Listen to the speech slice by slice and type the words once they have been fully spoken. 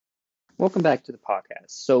Welcome back to the podcast.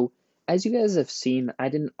 So, as you guys have seen, I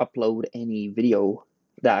didn't upload any video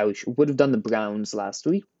that I would have done the Browns last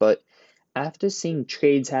week, but after seeing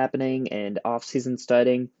trades happening and off-season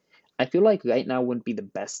starting, I feel like right now wouldn't be the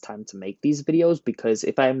best time to make these videos because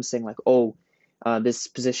if I'm saying like, oh, this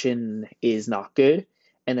position is not good,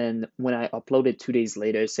 and then when I upload it 2 days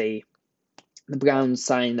later, say the Browns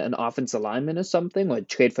sign an offensive lineman or something, or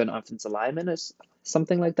trade for an offensive lineman or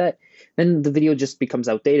something like that, then the video just becomes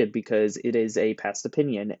outdated because it is a past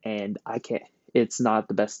opinion, and I can't. It's not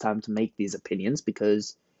the best time to make these opinions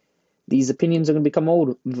because these opinions are going to become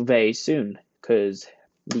old very soon because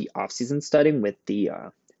the offseason starting with the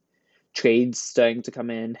trades starting to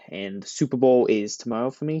come in, and the Super Bowl is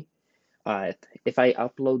tomorrow for me. Uh, if I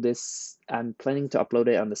upload this, I'm planning to upload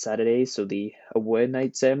it on the Saturday, so the award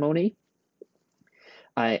night ceremony.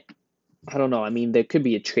 I I don't know. I mean, there could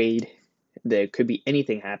be a trade. There could be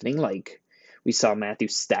anything happening. Like we saw Matthew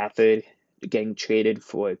Stafford getting traded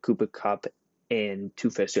for Cooper Kupp and 2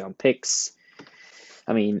 first-round picks.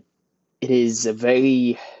 I mean, it is a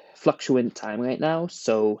very fluctuant time right now,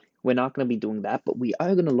 so we're not going to be doing that. But we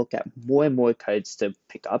are going to look at more and more cards to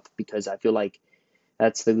pick up because I feel like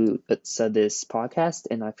that's this podcast,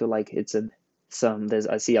 and I feel like it's a some. There's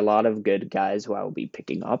I see a lot of good guys who I will be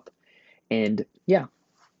picking up, and yeah.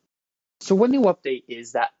 So one new update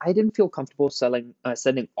is that I didn't feel comfortable sending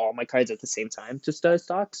all my cards at the same time to Star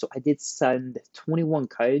Stock, so I did send 21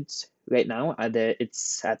 cards right now.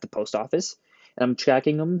 It's at the post office, and I'm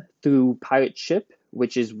tracking them through Pirate Ship,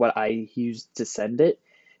 which is what I used to send it.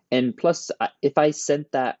 And plus, if I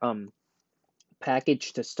sent that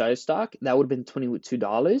package to Star Stock, that would have been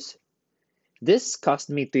 $22. This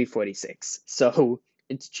cost me 346, so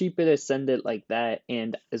it's cheaper to send it like that.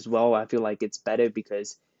 And as well, I feel like it's better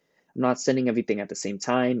because I'm not sending everything at the same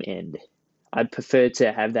time, and I prefer to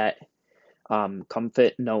have that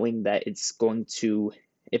comfort knowing that it's going to,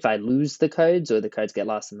 if I lose the cards or the cards get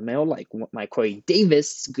lost in the mail, like my Corey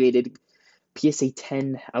Davis graded PSA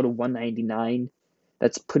 10 out of 199,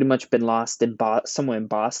 that's pretty much been lost in somewhere in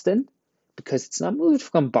Boston because it's not moved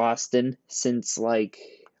from Boston since like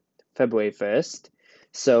February 1st.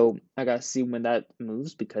 So I gotta see when that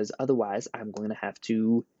moves because otherwise I'm going to have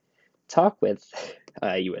to talk with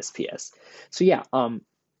USPS. So yeah,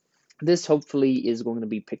 this hopefully is going to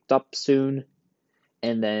be picked up soon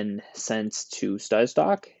and then sent to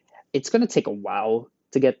StarStock. It's going to take a while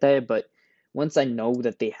to get there, but once I know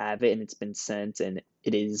that they have it and it's been sent and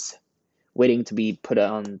it is waiting to be put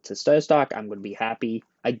on to StarStock, I'm going to be happy.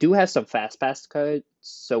 I do have some FastPass cards,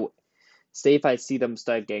 so say if I see them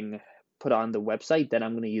start getting put on the website, then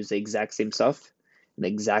I'm going to use the exact same stuff, the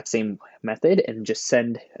exact same method, and just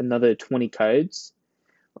send another 20 cards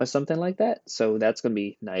or something like that. So that's going to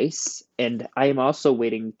be nice. And I am also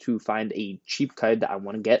waiting to find a cheap card that I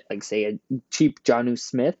want to get, like say a cheap Jonnu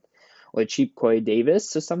Smith or a cheap Corey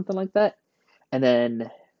Davis or something like that. And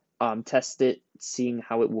then test it, seeing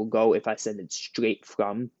how it will go if I send it straight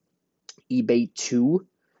from eBay to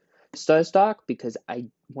StarStock because I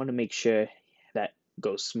want to make sure that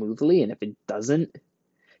goes smoothly. And if it doesn't,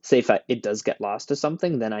 say if it does get lost or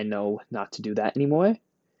something, then I know not to do that anymore.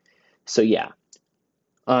 So yeah.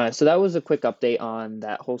 So that was a quick update on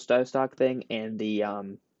that whole StarStock thing and the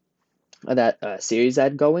that series I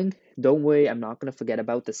had going. Don't worry, I'm not gonna forget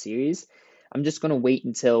about the series. I'm just gonna wait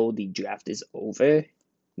until the draft is over,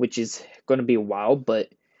 which is gonna be a while. But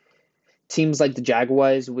teams like the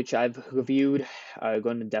Jaguars, which I've reviewed, are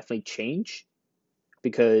going to definitely change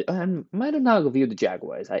because I might have not reviewed the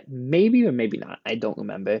Jaguars. I maybe or maybe not. I don't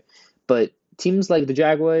remember. But teams like the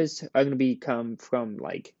Jaguars are gonna become from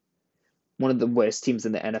like one of the worst teams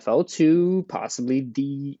in the NFL to possibly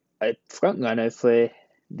the front runner for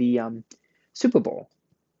the Super Bowl,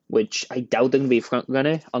 which I doubt they're going to be a front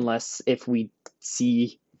runner unless if we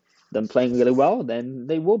see them playing really well, then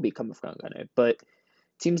they will become a front runner. But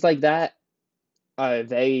teams like that are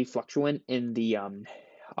very fluctuant in the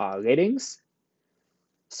ratings.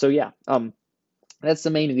 So yeah, that's the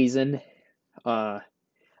main reason. Uh,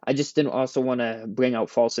 I just didn't also want to bring out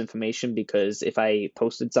false information because if I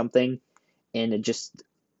posted something and it just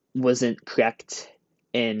wasn't correct,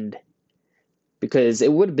 and because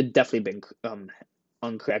it would have been definitely been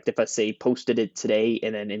incorrect if I say posted it today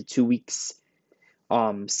and then in 2 weeks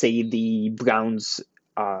say the Browns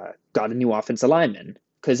got a new offensive lineman,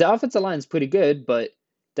 because the offensive line is pretty good but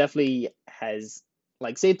definitely has,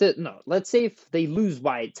 like, say that no, let's say if they lose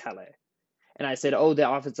Wyatt Teller and I said, oh,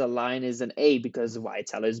 the offensive line is an A because Wyatt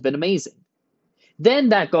Teller has been amazing, then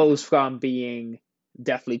that goes from being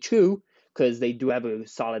definitely true because they do have a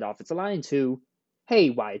solid offensive line to,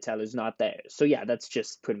 hey, Wyatt Teller's not there. So yeah, that's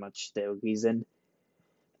just pretty much the reason.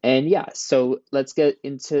 And yeah, so let's get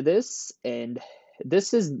into this. And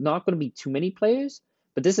this is not going to be too many players,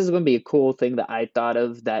 but this is going to be a cool thing that I thought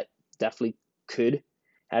of that definitely could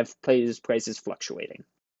have players' prices fluctuating.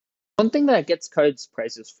 One thing that gets cards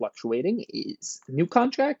prices fluctuating is new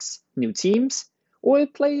contracts, new teams, or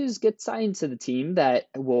players get signed to the team that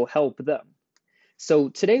will help them. So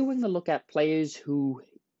today we're going to look at players who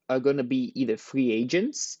are going to be either free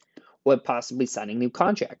agents or possibly signing new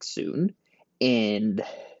contracts soon, and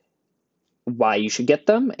why you should get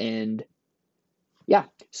them. And yeah,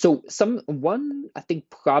 so I think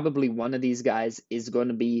probably one of these guys is going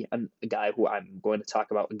to be a guy who I'm going to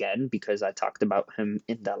talk about again because I talked about him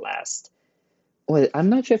in the last. Well, I'm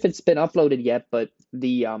not sure if it's been uploaded yet, but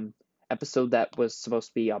the episode that was supposed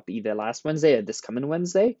to be up either last Wednesday or this coming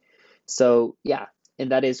Wednesday. So yeah,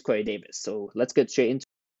 and that is Corey Davis. So let's get straight into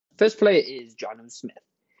it. First player is Jonnu Smith.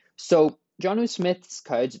 So Jonnu Smith's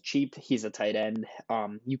cards are cheap. He's a tight end.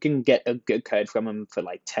 You can get a good card from him for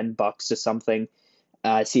like $10 or something.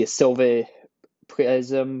 I see a silver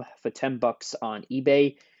prism for $10 on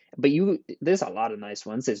eBay. But there's a lot of nice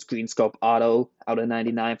ones. There's Green Scope Auto out of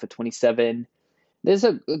 99 for 27. There's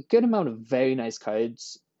a good amount of very nice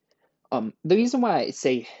cards. The reason why I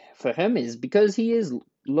say for him is because he is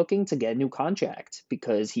looking to get a new contract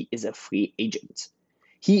because he is a free agent.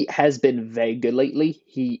 He has been very good lately.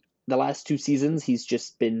 The last 2 seasons he's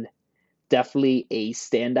just been definitely a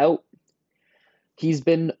standout. He's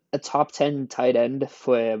been a top 10 tight end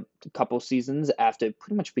for a couple seasons after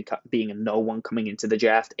pretty much being a no one coming into the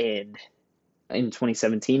draft in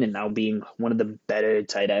 2017 and now being one of the better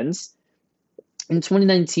tight ends. In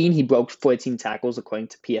 2019, he broke 14 tackles according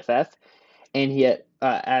to PFF, and he had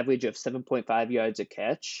an average of 7.5 yards a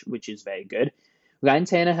catch, which is very good. Ryan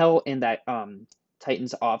Tannehill and that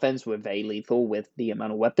Titans offense were very lethal with the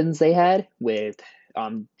amount of weapons they had with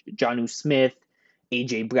Jonnu Smith,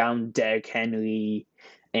 A.J. Brown, Derrick Henry,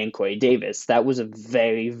 and Corey Davis. That was a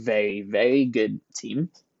very, very, very good team.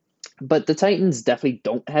 But the Titans definitely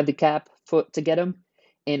don't have the cap to get him.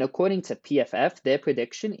 And according to PFF, their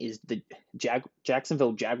prediction is the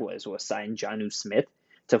Jacksonville Jaguars will sign Jonnu Smith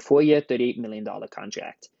to a 4-year, $38 million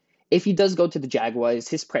contract. If he does go to the Jaguars,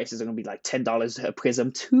 his prices are going to be like $10 a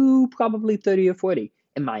prism to probably 30 or 40,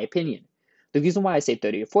 in my opinion. The reason why I say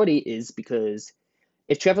 30 or 40 is because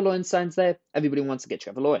if Trevor Lawrence signs there, everybody wants to get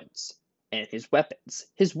Trevor Lawrence and his weapons.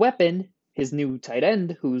 His weapon, his new tight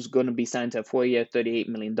end, who's going to be signed to a 4-year, $38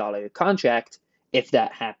 million contract, if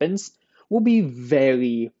that happens, will be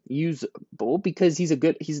very usable because he's a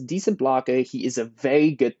decent blocker. He is a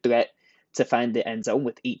very good threat to find the end zone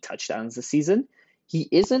with 8 touchdowns this season. He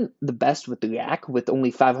isn't the best with the YAC, with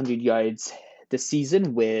only 500 yards this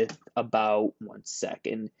season with about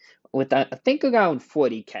with I think around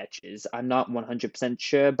 40 catches. I'm not 100%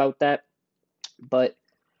 sure about that, but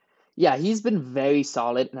yeah, he's been very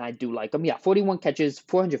solid, and I do like him. Yeah, 41 catches,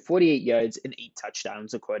 448 yards, and 8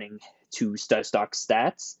 touchdowns, according to StarStock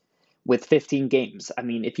stats, with 15 games. I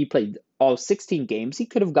mean, if he played all 16 games, he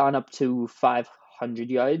could have gone up to 500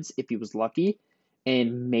 yards if he was lucky,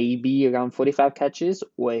 and maybe around 45 catches,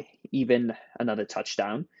 or even another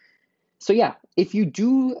touchdown. So yeah, if you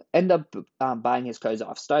do end up buying his cards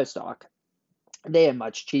off StarStock, they are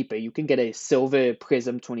much cheaper. You can get a silver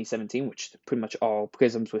Prism 2017, which pretty much all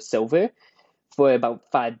Prisms were silver, for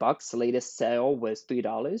about $5. The latest sale was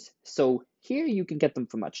 $3. So here you can get them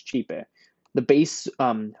for much cheaper. The base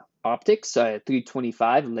optics are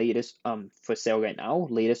 $325, latest for sale right now.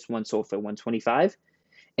 Latest one sold for $125,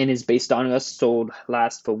 and is based on us sold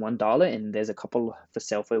last for $1, and there's a couple for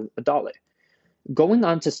sale for $1. Going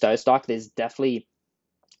on to StarStock, there's definitely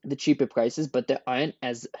the cheaper prices, but there aren't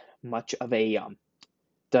as much of a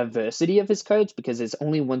diversity of his cards because there's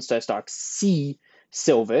only one StarStock C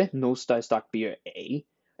silver, no StarStock B or A,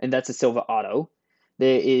 and that's a silver auto.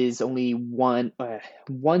 There is only one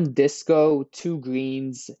disco, 2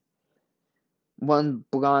 greens, 1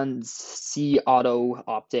 bronze C auto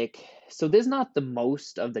optic. So there's not the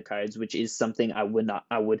most of the cards, which is something I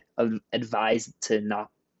would advise to not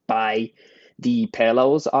buy the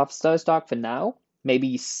parallels off StarStock for now.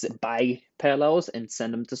 Maybe buy parallels and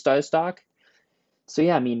send them to StarStock. So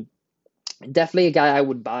yeah, I mean, definitely a guy I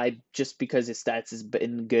would buy just because his stats has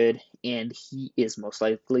been good, and he is most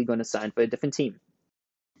likely going to sign for a different team.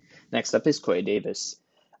 Next up is Corey Davis.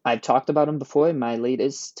 I've talked about him before in my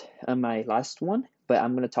last one, but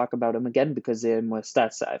I'm going to talk about him again because there are more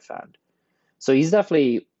stats that I've found. So he's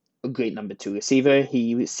definitely a great number 2 receiver.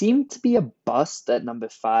 He seemed to be a bust at number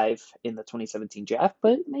 5 in the 2017 draft,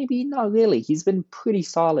 but maybe not really. He's been pretty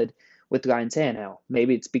solid with Ryan Tannehill.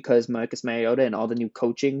 Maybe it's because Marcus Mariota and all the new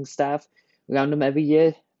coaching staff around him every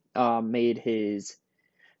year made his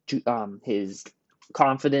his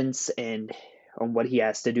confidence and on what he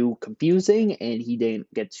has to do confusing, and he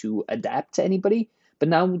didn't get to adapt to anybody. But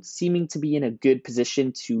now seeming to be in a good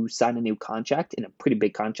position to sign a new contract, in a pretty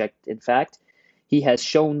big contract, in fact, he has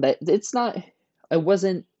shown that it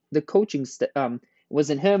wasn't the it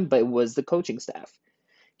wasn't him, but it was the coaching staff.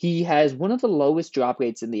 He has one of the lowest drop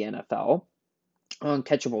rates in the NFL on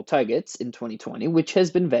catchable targets in 2020, which has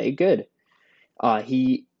been very good.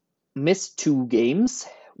 He missed 2 games,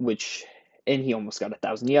 and he almost got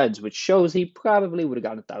 1,000 yards, which shows he probably would have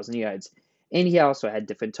gotten 1,000 yards. And he also had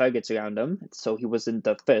different targets around him, so he wasn't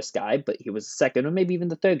the first guy, but he was the second or maybe even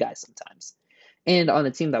the third guy sometimes. And on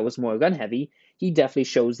a team that was more run heavy, he definitely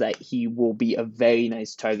shows that he will be a very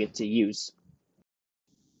nice target to use.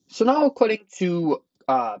 So now, according to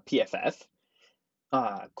PFF,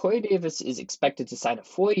 Corey Davis is expected to sign a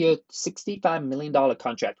 4-year, $65 million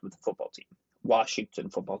contract with the football team, Washington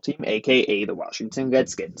football team, aka the Washington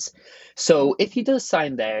Redskins. So if he does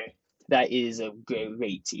sign there, that is a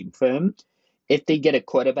great team for him. If they get a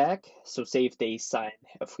quarterback, so say if they sign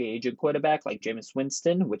a free agent quarterback like Jameis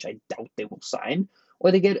Winston, which I doubt they will sign,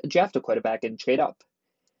 or they draft a quarterback and trade up,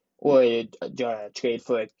 or trade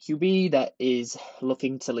for a QB that is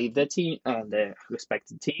looking to leave their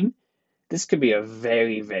respected team, this could be a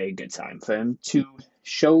very, very good time for him to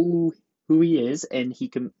show who he is, and he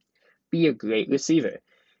can be a great receiver.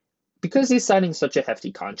 Because he's signing such a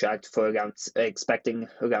hefty contract for expecting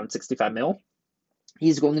around 65 mil,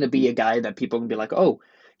 he's going to be a guy that people can be like, oh,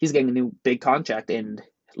 he's getting a new big contract, and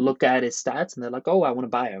look at his stats, and they're like, oh, I want to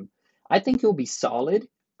buy him. I think he'll be solid.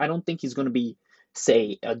 I don't think he's going to be,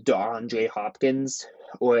 say, a DeAndre Hopkins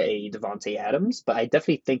or a Devontae Adams, but I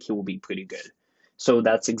definitely think he will be pretty good. So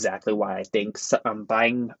that's exactly why I think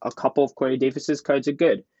buying a couple of Corey Davis's cards are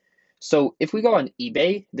good. So if we go on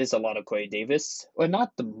eBay, there's a lot of Corey Davis, or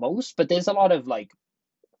not the most, but there's a lot of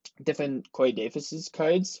different Corey Davis's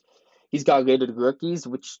cards. He's got graded rookies,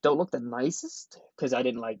 which don't look the nicest because I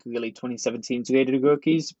didn't like really 2017's graded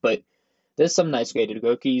rookies, but there's some nice graded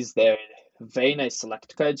rookies. They're very nice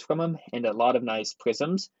select cards from him and a lot of nice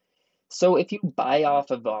prisms. So if you buy off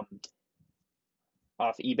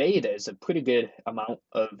eBay, there's a pretty good amount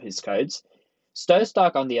of his cards.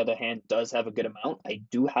 StarStock, on the other hand, does have a good amount. I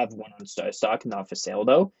do have one on StarStock, not for sale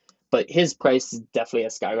though, but his price definitely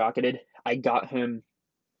has skyrocketed. I got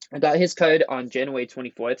his card on January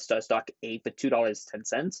 24th, StarStock A for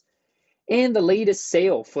 $2.10. And the latest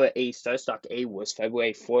sale for a StarStock A was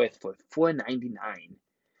February 4th for $4.99.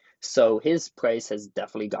 So his price has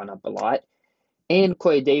definitely gone up a lot. And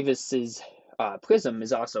Corey Davis's Prism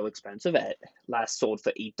is also expensive, at last sold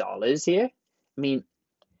for $8 here. I mean,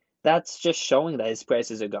 that's just showing that his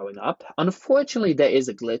prices are going up. Unfortunately, there is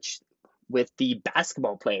a glitch with the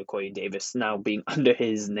basketball player Corey Davis now being under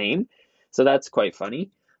his name, so that's quite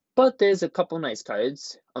funny. But there's a couple nice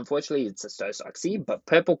cards. Unfortunately, it's a StarStock C, but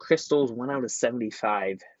Purple Crystals 1 out of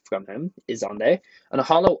 75 from him is on there. And a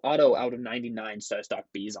Hollow Auto out of 99 StarStock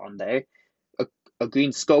B is on there. A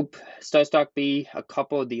Green Scope StarStock B, a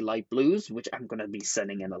couple of the light blues, which I'm going to be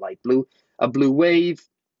sending in a light blue, a Blue Wave,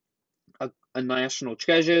 a National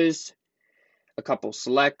Treasures, a couple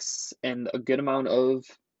selects, and a good amount of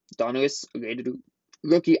Donruss rated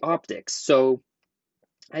rookie optics. So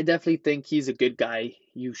I definitely think he's a good guy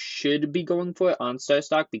you should be going for on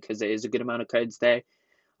StarStock because there is a good amount of cards there.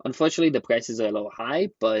 Unfortunately, the prices are a little high,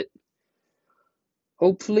 but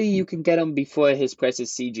hopefully you can get him before his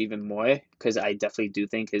prices siege even more, because I definitely do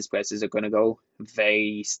think his prices are going to go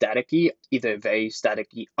very staticky, either very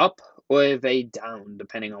staticky up or very down,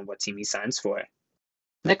 depending on what team he signs for.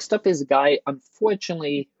 Next up is a guy,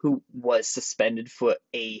 unfortunately, who was suspended for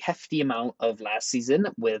a hefty amount of last season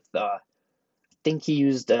with, I think he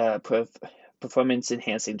used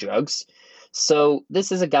performance-enhancing drugs. So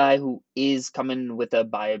this is a guy who is coming with a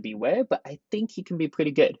buyer beware, but I think he can be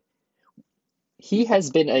pretty good. He has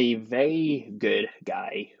been a very good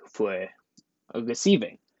guy for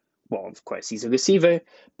receiving. Well, of course, he's a receiver,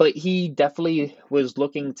 but he definitely was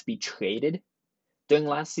looking to be traded during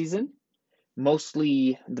last season.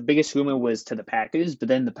 Mostly, the biggest rumor was to the Packers, but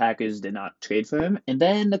then the Packers did not trade for him. And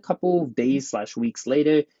then a couple of days/weeks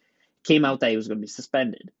later, came out that he was going to be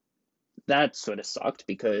suspended. That sort of sucked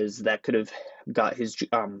because that could have got his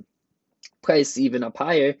price even up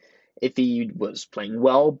higher if he was playing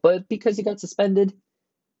well, but because he got suspended,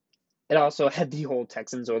 it also had the whole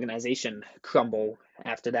Texans organization crumble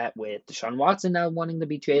after that, with Deshaun Watson now wanting to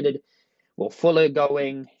be traded, Will Fuller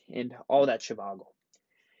going, and all that shavagle.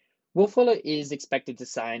 Will Fuller is expected to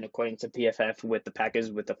sign, according to PFF, with the Packers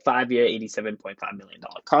with a 5-year, $87.5 million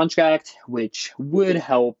contract, which would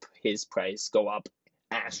help his price go up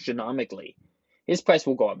astronomically. his price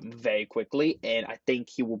will go up very quickly, and I think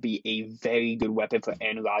he will be a very good weapon for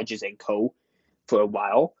Aaron Rodgers and co. for a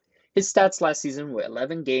while. His stats last season were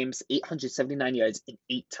 11 games, 879 yards, and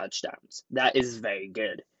 8 touchdowns. That is very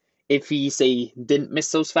good. If he, say, didn't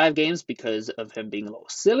miss those 5 games because of him being a little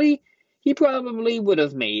silly, he probably would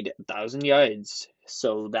have made 1,000 yards.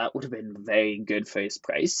 So that would have been very good for his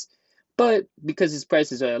price. But because his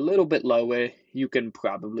prices are a little bit lower, you can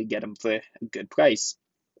probably get him for a good price.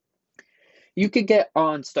 You could get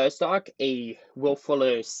on StarStock a Will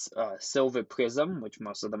Fuller Silver Prism, which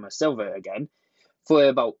most of them are silver again, for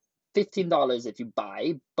about $15 if you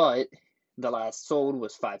buy, but the last sold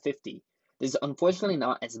was $5.50. There's unfortunately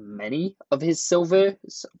not as many of his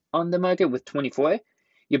silvers on the market with 24.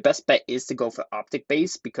 Your best bet is to go for optic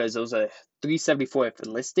base because those are $374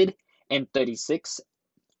 for listed and 36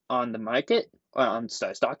 on the market or on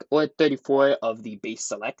StarStock, or 34 of the base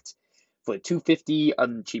select for $250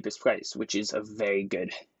 on the cheapest price, which is a very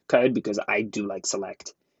good card because I do like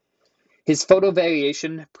select. His photo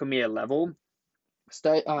variation premier level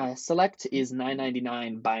select is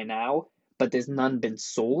 $9.99 by now, but there's none been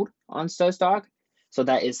sold on StarStock, so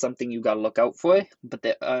that is something you gotta look out for. But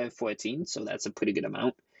there are 14, so that's a pretty good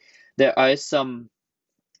amount. There are some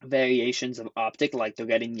variations of optic, like the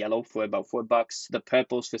red and yellow for about $4, the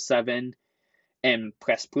purples for 7, and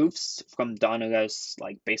press proofs from Donruss,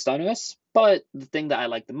 like based Donruss. But the thing that I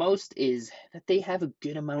like the most is that they have a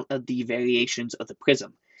good amount of the variations of the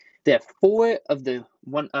prism. There are 4 of the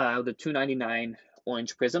 $2.99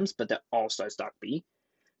 orange prisms, but they're all StarStock B.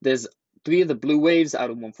 There's 3 of the blue waves out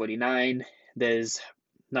of 149. There's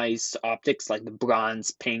nice optics like the bronze,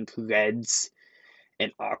 pink, reds,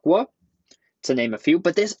 and aqua, to name a few.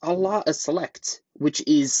 But there's a lot of select, which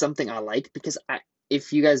is something I like because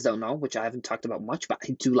if you guys don't know, which I haven't talked about much, but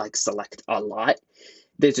I do like select a lot.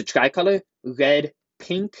 There's a tricolor, red,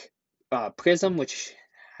 pink, prism, which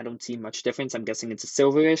I don't see much difference. I'm guessing it's a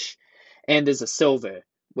silverish. And there's a silver,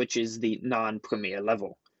 which is the non-premier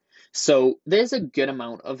level. So there's a good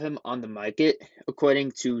amount of him on the market.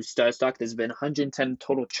 According to StarStock, there's been 110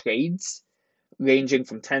 total trades, ranging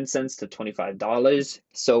from 10 cents to $25.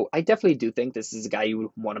 So I definitely do think this is a guy you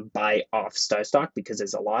would want to buy off StarStock because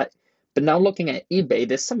there's a lot. But now looking at eBay,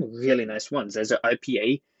 there's some really nice ones. There's an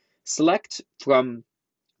RPA select from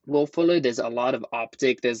Will Fuller. There's a lot of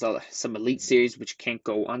optic. There's some Elite Series which can't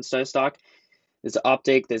go on StarStock. There's an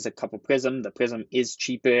optic. There's a couple prism. The prism is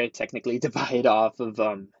cheaper technically to buy it off of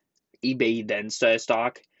eBay than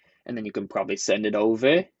StarStock, and then you can probably send it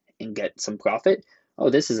over and get some profit. Oh,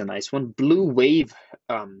 this is a nice one. Blue Wave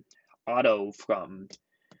auto from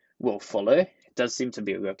Will Fuller. It does seem to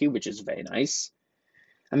be a rookie, which is very nice.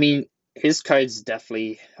 I mean, his cards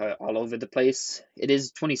definitely are all over the place. It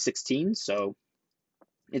is 2016, so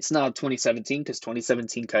it's not 2017 because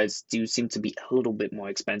 2017 cards do seem to be a little bit more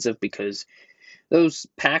expensive because those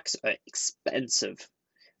packs are expensive.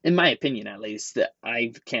 In my opinion, at least, that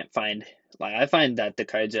I can't find. Like, I find that the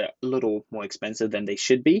cards are a little more expensive than they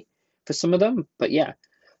should be for some of them. But yeah,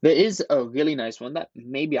 there is a really nice one that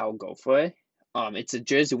maybe I'll go for. It's a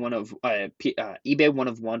jersey one of eBay 1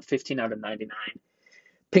 of 1, 15 out of 99.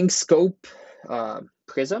 Pink Scope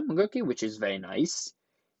Prism rookie, which is very nice.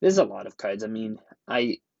 There's a lot of cards. I mean,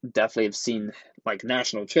 I definitely have seen like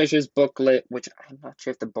National Treasures booklet, which I'm not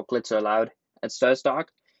sure if the booklets are allowed at StarStock,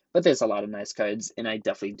 but there's a lot of nice cards, and I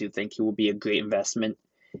definitely do think he will be a great investment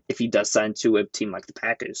if he does sign to a team like the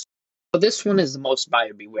Packers. So this one is the most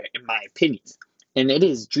buyer beware, in my opinion, and it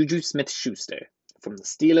is Juju Smith-Schuster from the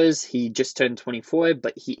Steelers. He just turned 24,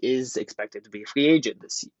 but he is expected to be a free agent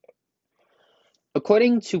this year.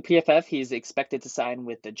 According to PFF, he is expected to sign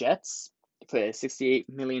with the Jets for a $68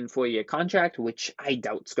 million 4-year contract, which I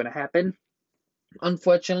doubt is going to happen.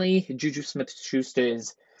 Unfortunately, Juju Smith-Schuster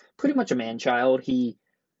is pretty much a man-child. He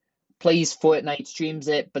plays Fortnite, streams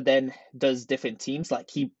it, but then does different teams. Like,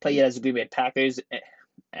 he played as Green Bay Packers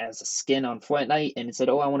as a skin on Fortnite, and he said,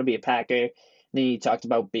 oh, I want to be a Packer. And then he talked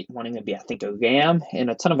about wanting to be, I think, a Ram, and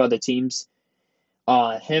a ton of other teams.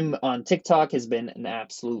 Him on TikTok has been an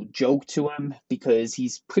absolute joke to him because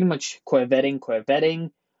he's pretty much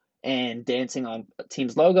Corvetting, and dancing on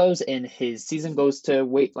teams' logos, and his season goes to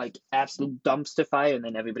wait like absolute dumpster fire, and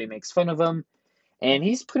then everybody makes fun of him. And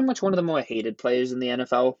he's pretty much one of the more hated players in the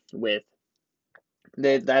NFL.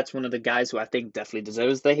 That's one of the guys who I think definitely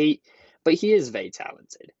deserves the hate, but he is very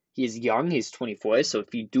talented. He is young, he's 24, so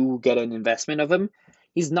if you do get an investment of him,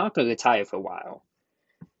 he's not going to retire for a while.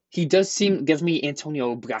 He does give me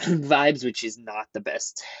Antonio Brown vibes, which is not the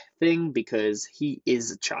best thing because he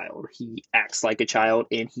is a child. He acts like a child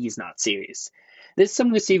and he's not serious. There's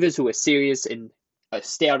some receivers who are serious and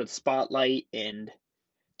stay out of the spotlight and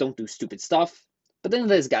don't do stupid stuff. But then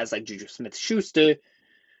there's guys like Juju Smith-Schuster,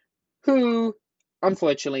 who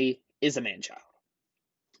unfortunately is a man child.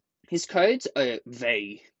 His cards are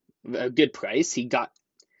a good price. You've got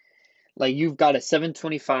a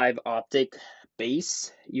 725 optic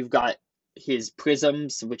base. You've got his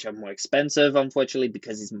prisms, which are more expensive, unfortunately,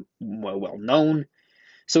 because he's more well known.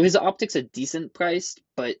 So his optics are decent priced,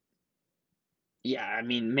 but yeah, I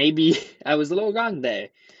mean, maybe I was a little wrong there.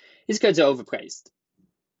 His cards are overpriced.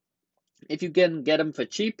 If you can get him for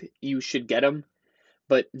cheap, you should get him.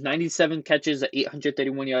 But 97 catches,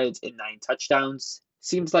 831 yards, and 9 touchdowns.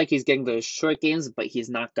 Seems like he's getting those short games, but he's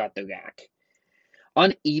not got the rack.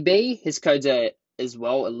 On eBay, his cards are as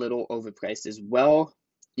well a little overpriced as well.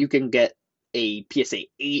 You can get a PSA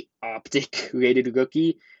 8 optic rated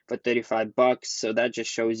rookie for $35, so that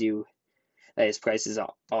just shows you that his price is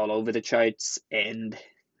all over the charts. And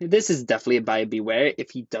this is definitely a buyer beware.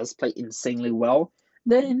 If he does play insanely well,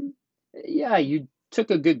 then yeah, you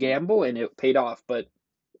took a good gamble and it paid off. But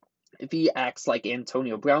if he acts like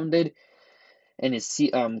Antonio Brown did and his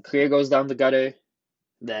career goes down the gutter,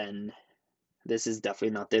 then this is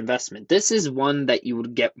definitely not the investment. This is one that you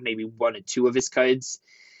would get maybe one or two of his cards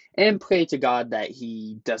and pray to God that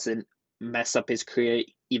he doesn't mess up his career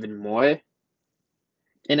even more.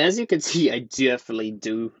 And as you can see, I definitely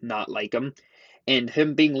do not like him. And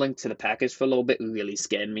him being linked to the Packers for a little bit really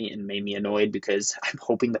scared me and made me annoyed because I'm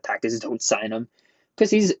hoping the Packers don't sign him.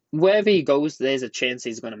 Because wherever he goes, there's a chance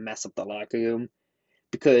he's going to mess up the locker room.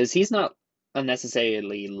 Because he's not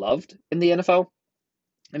unnecessarily loved in the NFL.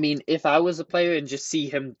 I mean, if I was a player and just see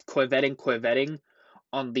him Corvetting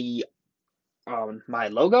on the my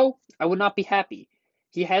logo, I would not be happy.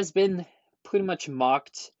 He has been pretty much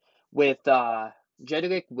mocked with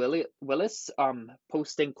Jedrick Willis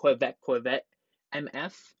posting Corvette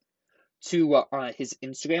MF to his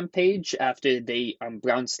Instagram page after they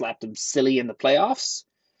Brown slapped him silly in the playoffs.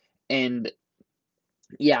 And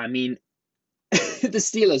yeah, I mean, the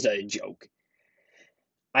Steelers are a joke.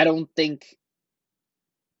 I don't think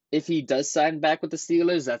if he does sign back with the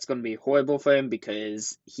Steelers, that's going to be horrible for him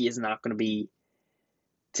because he is not going to be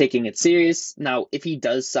taking it serious. Now, if he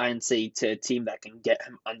does sign, say, to a team that can get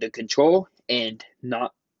him under control and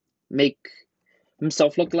not make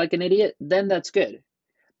himself look like an idiot, then that's good.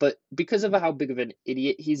 But because of how big of an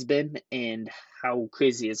idiot he's been and how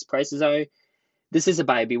crazy his prices are, this is a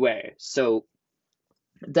buyer beware. So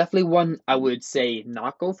definitely one I would say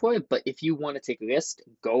not go for it, but if you want to take a risk,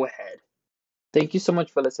 go ahead. Thank you so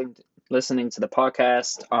much for listening to the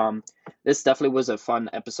podcast. This definitely was a fun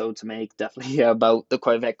episode to make. Definitely about the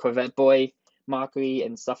Corvette boy mockery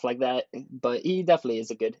and stuff like that. But he definitely is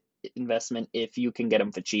a good investment if you can get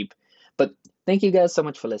him for cheap. But thank you guys so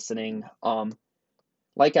much for listening.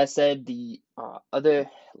 Like I said, the other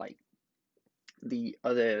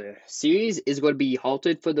series is going to be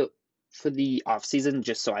halted for the off season,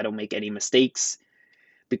 just so I don't make any mistakes,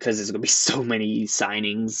 because there's going to be so many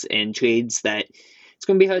signings and trades that it's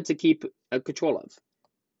going to be hard to keep a control of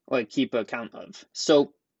or keep account of.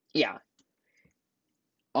 So yeah,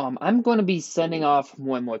 I'm going to be sending off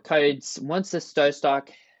more and more cards once the Star Stock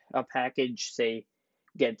package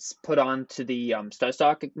gets put onto the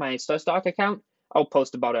my Star Stock account. I'll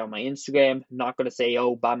post about it on my Instagram. I'm not going to say,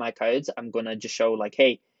 oh, buy my cards. I'm going to just show like,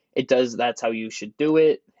 hey, that's how you should do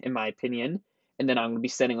it, in my opinion. And then I'm going to be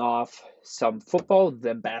sending off some football,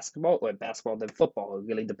 then basketball, or basketball, then football. It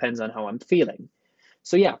really depends on how I'm feeling.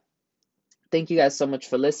 So yeah, thank you guys so much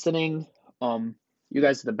for listening. You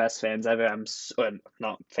guys are the best fans ever.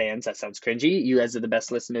 Not fans, that sounds cringy. You guys are the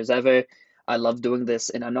best listeners ever. I love doing this,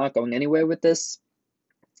 and I'm not going anywhere with this.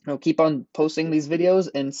 I'll keep on posting these videos,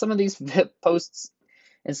 and some of these posts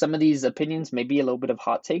and some of these opinions may be a little bit of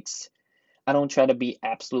hot takes. I don't try to be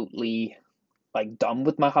absolutely dumb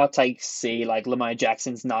with my hot takes, say like Lamar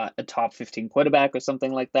Jackson's not a top 15 quarterback or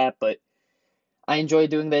something like that, but I enjoy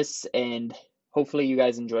doing this, and hopefully you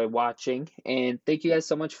guys enjoy watching. And thank you guys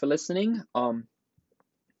so much for listening.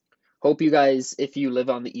 Hope you guys, if you live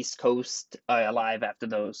on the East Coast, are alive after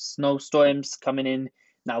those snowstorms coming in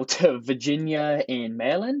now to Virginia and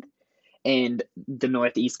Maryland, and the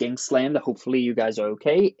Northeast getting slammed. Hopefully you guys are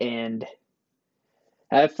okay, and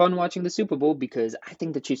have fun watching the Super Bowl, because I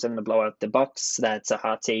think the Chiefs are going to blow out the Bucks. That's a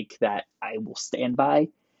hot take that I will stand by.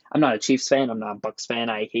 I'm not a Chiefs fan. I'm not a Bucks fan.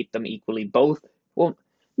 I hate them equally both. Well,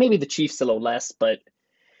 maybe the Chiefs a little less, but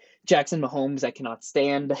Jackson Mahomes I cannot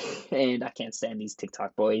stand, and I can't stand these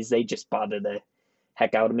TikTok boys. They just bother the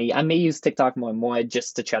heck out of me. I may use TikTok more and more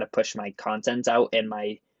just to try to push my content out and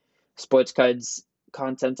my sports cards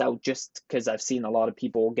content out, just because I've seen a lot of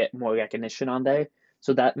people get more recognition on there.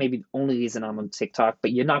 So that may be the only reason I'm on TikTok,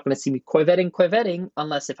 but you're not going to see me Corvetting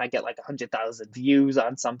unless if I get like 100,000 views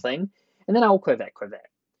on something, and then I'll Corvette.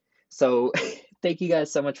 So thank you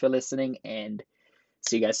guys so much for listening, and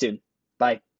see you guys soon. Bye.